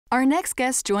Our next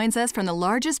guest joins us from the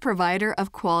largest provider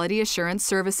of quality assurance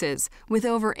services, with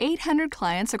over 800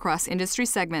 clients across industry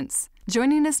segments.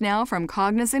 Joining us now from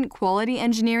Cognizant Quality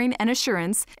Engineering and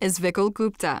Assurance is Vikul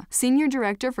Gupta, Senior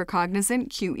Director for Cognizant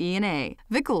QE&A.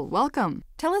 Vikul, welcome.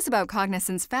 Tell us about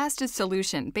Cognizant's fastest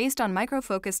solution based on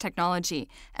micro-focus technology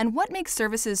and what makes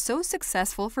services so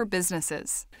successful for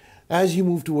businesses. As you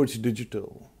move towards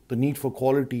digital, the need for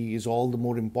quality is all the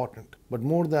more important. But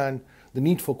more than the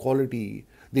need for quality,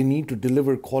 they need to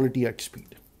deliver quality at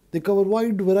speed. They cover a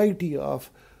wide variety of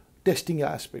testing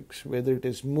aspects, whether it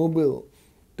is mobile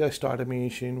test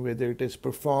automation, whether it is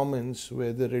performance,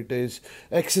 whether it is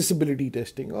accessibility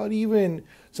testing, or even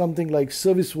something like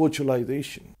service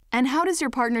virtualization. And how does your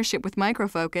partnership with Micro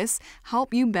Focus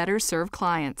help you better serve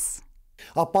clients?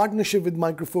 Our partnership with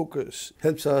Micro Focus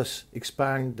helps us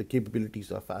expand the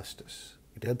capabilities of Fastest.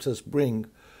 It helps us bring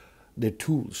their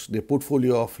tools, their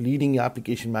portfolio of leading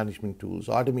application management tools,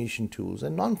 automation tools,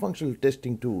 and non-functional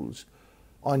testing tools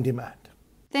on demand.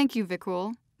 Thank you,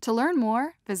 Vikul. To learn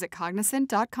more, visit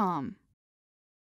Cognizant.com.